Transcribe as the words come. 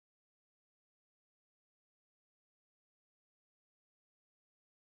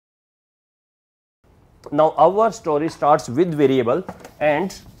Now our story starts with variable,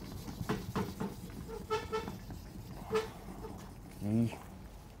 and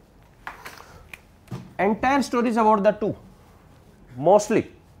entire story is about the two,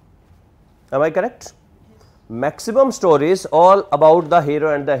 mostly. Am I correct? Maximum stories all about the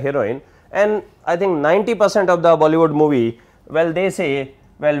hero and the heroine, and I think 90% of the Bollywood movie, well, they say,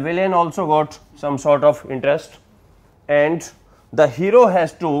 well, villain also got some sort of interest and the hero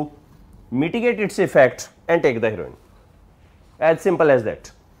has to mitigate its effect and take the heroine, as simple as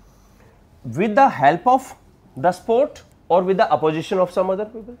that, with the help of the sport or with the opposition of some other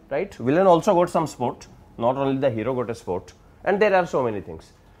people, right. Villain also got some sport, not only the hero got a sport, and there are so many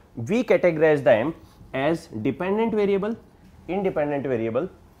things. We categorize them as dependent variable, independent variable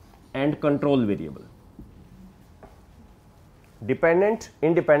and control variable. Dependent,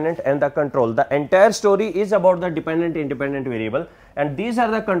 independent and the control. The entire story is about the dependent, independent variable, and these are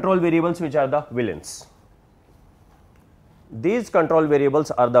the control variables which are the villains. These control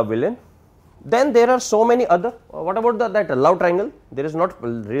variables are the villain. Then there are so many other, what about that love triangle? There is not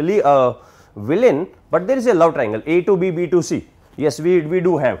really a villain, but there is a love triangle, A to B, B to C. Yes, we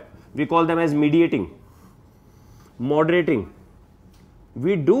do have. We call them as mediating, moderating.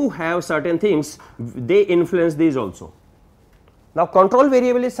 We do have certain things, they influence these also. Now control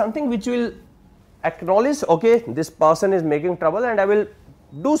variable is something which will acknowledge, okay, this person is making trouble and I will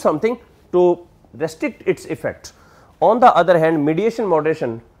do something to restrict its effect. On the other hand, mediation,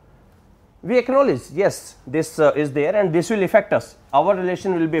 moderation, we acknowledge, yes, this is there and this will affect us, our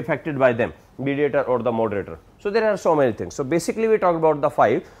relation will be affected by them, mediator or the moderator. So there are so many things. So basically we talk about the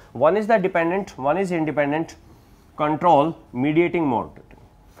 5, one is the dependent, one is independent, control, mediating, moderating.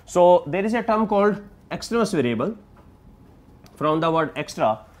 So there is a term called extraneous variable, from the word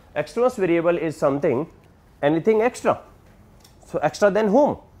extra. Extraneous variable is something, anything extra. So extra than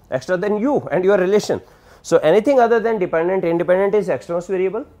whom? Extra than you and your relation. So anything other than dependent, independent is extraneous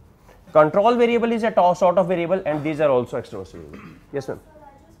variable. Control variable is a sort of variable, and these are also extraneous variable. Yes, ma'am. Sir,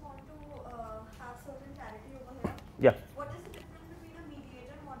 I just want to have certain clarity over here. Yeah. What is the difference between a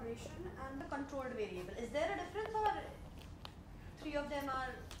mediator, moderation and the controlled variable? Is there a difference or three of them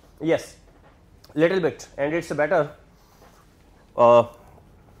are? Yes, little bit, and it's better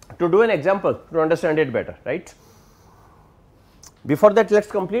to do an example to understand it better, right. Before that, let us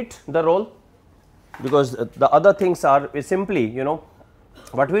complete the role, because the other things are simply, you know,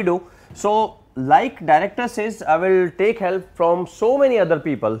 what we do. So like director says, I will take help from so many other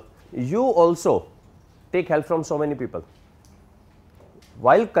people, you also take help from so many people.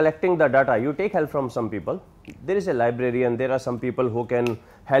 While collecting the data, you take help from some people. There is a librarian, there are some people who can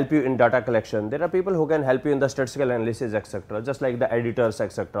help you in data collection, there are people who can help you in the statistical analysis, etc., just like the editors,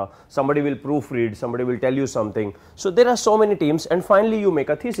 etc. Somebody will proofread, somebody will tell you something. So there are so many teams, and finally you make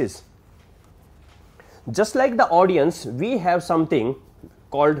a thesis. Just like the audience, we have something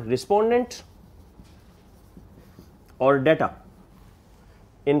called respondent or data.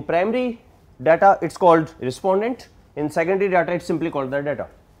 In primary data, it is called respondent. In secondary data, it is simply called the data.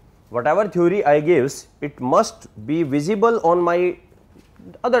 Whatever theory I gives, it must be visible on my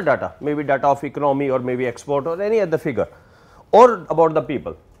other data, maybe data of economy or maybe export or any other figure, or about the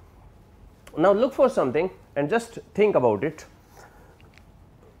people. Now look for something and just think about it.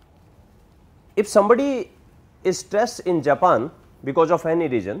 If somebody is stressed in Japan because of any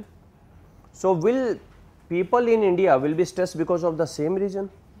reason, so will people in India will be stressed because of the same reason?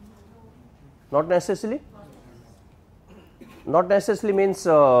 Not necessarily. Not necessarily means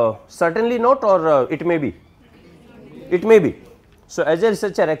certainly not, or it may be. It may be. So as a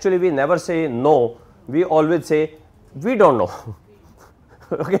researcher, actually we never say no, we always say we don't know.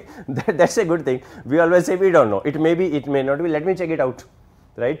 Okay, that's a good thing. We always say we don't know. It may be, it may not be. Let me check it out,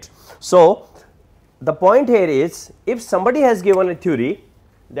 right? So the point here is, if somebody has given a theory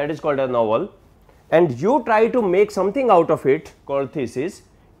that is called a novel, and you try to make something out of it called thesis,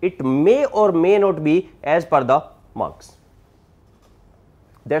 it may or may not be as per the marks.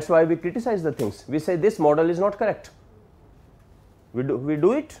 That is why we criticize the things. We say this model is not correct. We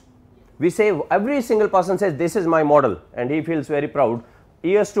do it. We say, every single person says this is my model and he feels very proud.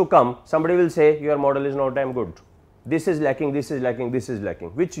 Years to come, somebody will say your model is not damn good. This is lacking, this is lacking, this is lacking,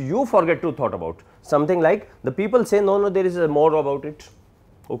 which you forget to thought about. Something like the people say no, there is more about it.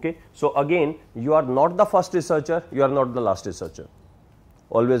 Okay. So again, you are not the first researcher, you are not the last researcher.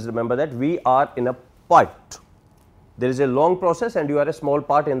 Always remember that we are in a part. There is a long process and you are a small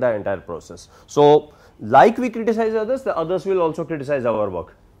part in the entire process. So like we criticize others, the others will also criticize our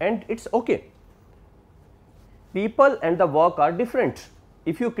work, and it is okay. People and the work are different.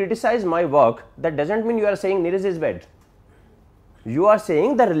 If you criticize my work, that does not mean you are saying Neeraj is bad. You are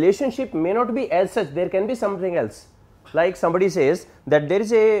saying the relationship may not be as such, there can be something else. Like somebody says that there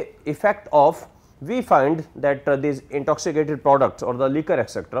is a effect of, we find that these intoxicated products or the liquor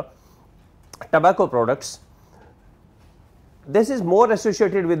etc., tobacco products, this is more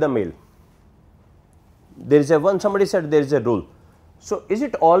associated with the male. There is a one, somebody said there is a rule. So, is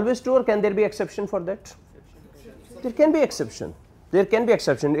it always true or can there be exception for that? There can be exception. There can be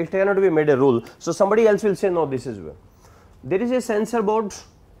exception. It cannot be made a rule. So, somebody else will say no, this is well. There is a censor board.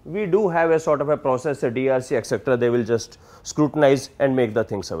 We do have a sort of a process, a DRC etc. They will just scrutinize and make the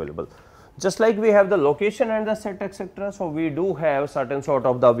things available. Just like we have the location and the set etc. So, we do have certain sort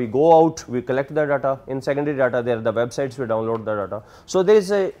of the, we go out, we collect the data. In secondary data, there are the websites, we download the data. So, there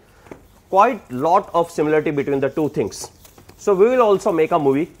is a quite lot of similarity between the two things. So, we will also make a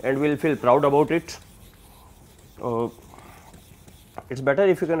movie and we will feel proud about it. It is better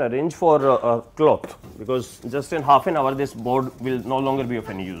if you can arrange for a cloth, because just in half an hour this board will no longer be of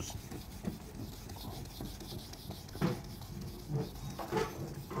any use.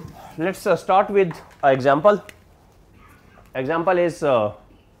 Let us start with an example. Example is about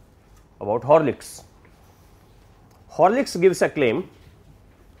Horlicks. Horlicks gives a claim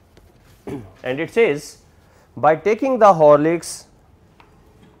and it says, by taking the Horlicks,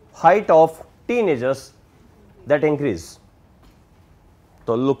 height of teenagers that increase.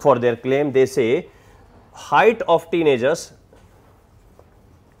 So, look for their claim. They say height of teenagers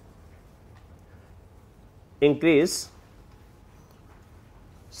increase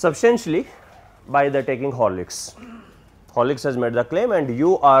substantially by the taking Horlicks. Horlicks has made the claim and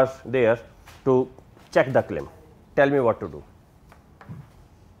you are there to check the claim. Tell me what to do.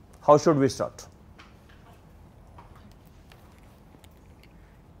 How should we start?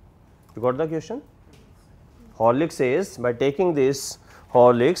 You got the question? Horlicks says by taking this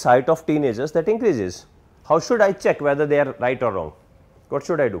Horlicks, height of teenagers that increases. How should I check whether they are right or wrong? What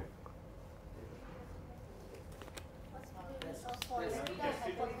should I do?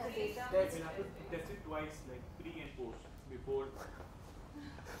 Test it twice, like pre and post, before.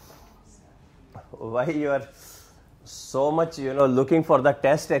 Why you are so much looking for the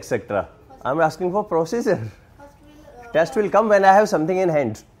test etc. I am asking for procedure. Test will come when I have something in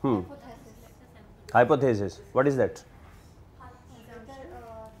hand. Hypothesis. What is that?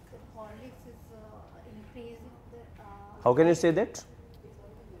 How can you say that?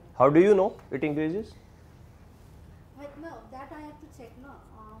 How do you know it increases? No, that I have to check no,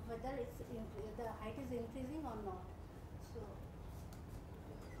 whether the height is increasing or not. So.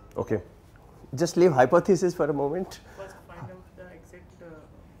 Okay. Just leave hypothesis for a moment. First find out the exact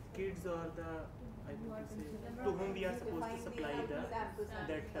kids or the, I would say, to whom we are supposed to supply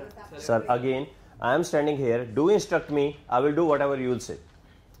that. Sir, again, I am standing here. Do instruct me. I will do whatever you will say.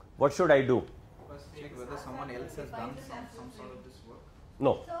 What should I do? First check whether someone else has done some sort of this work.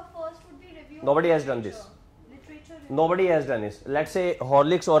 No. So first would be review. Nobody has done this. Literature. Nobody has done this. Let's say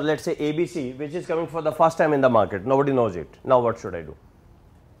Horlicks or let's say ABC, which is coming for the first time in the market. Nobody knows it. Now what should I do?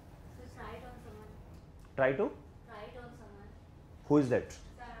 Try it on someone. Try to? Try it on someone. Who is that?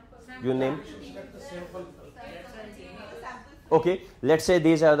 Your name? Okay. Let's say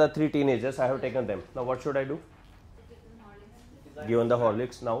these are the 3 teenagers. I have taken them. Now what should I do? Given the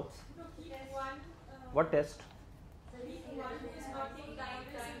Horlicks. Now what test?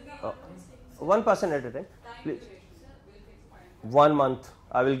 One person at a time. Please. 1 month.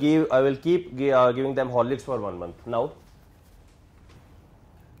 I will keep giving them Horlicks for 1 month. Now.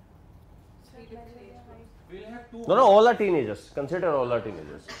 No, all are teenagers. Consider all are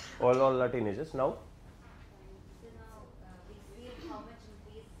teenagers. All are teenagers. Now.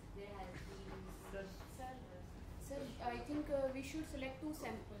 Sir, I think we should select 2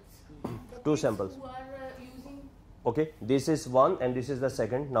 samples. The 2 kids samples. Who are using. Okay. This is one and this is the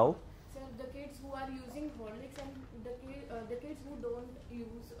second. Now. Sir, the kids who are using Horlicks and the kids who don't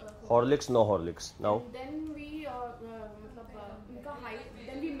use Horlicks, no Horlicks. Now. And then we उनका height.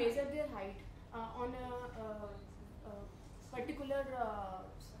 Then we measure their height on a particular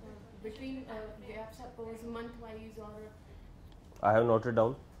between suppose month wise or. I have noted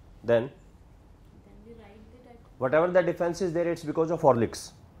down. Then. We write that. Whatever the difference is there, it's because of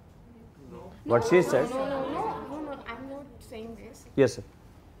Horlicks. What she said. No. I'm not saying this. Yes, sir.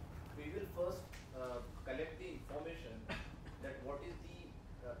 We will first collect the information that what is the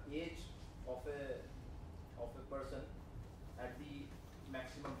age of a person at the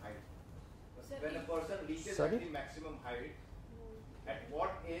maximum height. When a person reaches Sorry? at the maximum height, at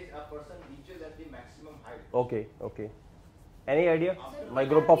what age a person reaches at the maximum height? Okay. Any idea? My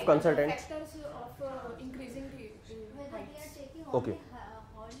group of consultants. Factors of increasing the Whether height. they are taking Okay. only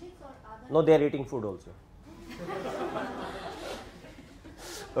Horlicks or other. No, they are eating food also.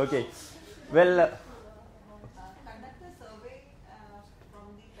 Okay. Well, Conduct a survey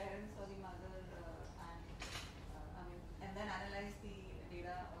from the parents or the mother and then analyze the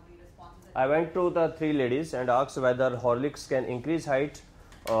data or the responses. I went to the 3 ladies and asked whether Horlicks can increase height.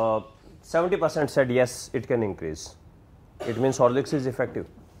 70% said yes, it can increase. It means Horlicks is effective.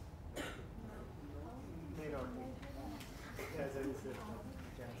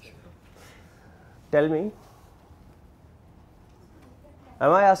 Tell me,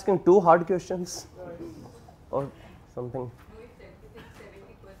 am I asking too hard questions or something? No, if it's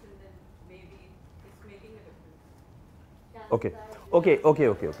 70%, then maybe it's making a difference.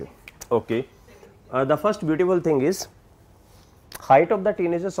 Okay. The first beautiful thing is height of the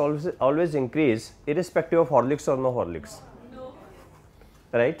teenagers always increase irrespective of Horlicks or no Horlicks. No.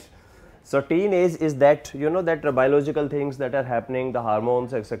 Right? So teenage is that, you know, that biological things that are happening, the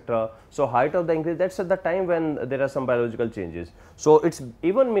hormones, etc. So height of the increase, that's at the time when there are some biological changes. So it's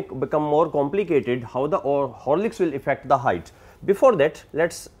even become more complicated how the Horlicks will affect the height. Before that,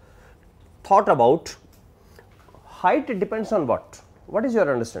 let's thought about height. It depends on what? What is your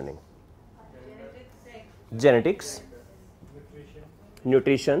understanding? Genetics,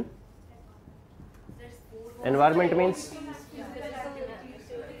 nutrition, environment means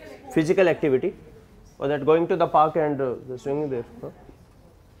physical activity, or that going to the park and swinging there. Huh?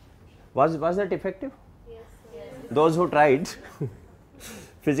 Was that effective? Yes. Those who tried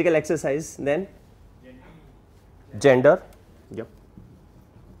physical exercise, then gender, yep.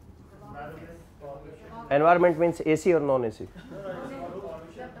 Environment means AC or non-AC?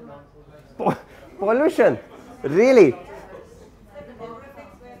 Pollution, really?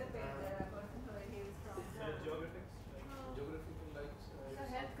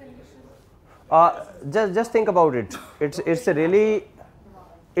 Just think about it. It's a really,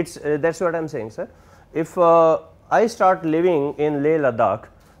 that's what I'm saying, sir. If I start living in Leh Ladakh,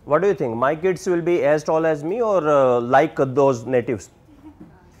 what do you think? My kids will be as tall as me or like those natives?